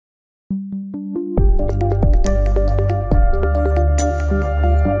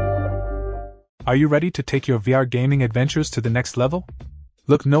Are you ready to take your VR gaming adventures to the next level?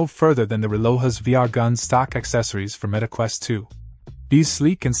 Look no further than the Relohas VR gun stock accessories for MetaQuest 2. These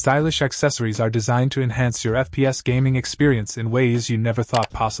sleek and stylish accessories are designed to enhance your FPS gaming experience in ways you never thought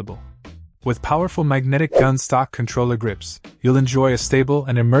possible. With powerful magnetic gun stock controller grips, you'll enjoy a stable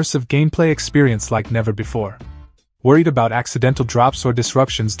and immersive gameplay experience like never before. Worried about accidental drops or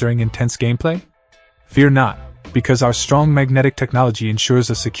disruptions during intense gameplay? Fear not, because our strong magnetic technology ensures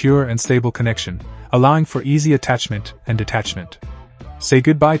a secure and stable connection, allowing for easy attachment and detachment. Say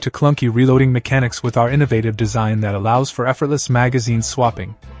goodbye to clunky reloading mechanics with our innovative design that allows for effortless magazine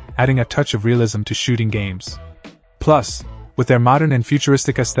swapping, adding a touch of realism to shooting games. Plus, with their modern and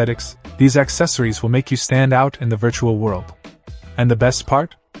futuristic aesthetics, these accessories will make you stand out in the virtual world. And the best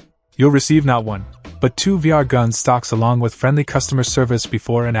part? You'll receive not one, but 2 VR gun stocks along with friendly customer service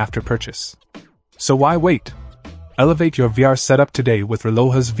before and after purchase. So why wait? Elevate your VR setup today with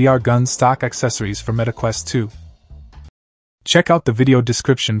Relohas VR gun stock accessories for MetaQuest 2. Check out the video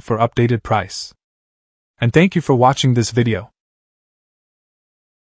description for updated price. And thank you for watching this video.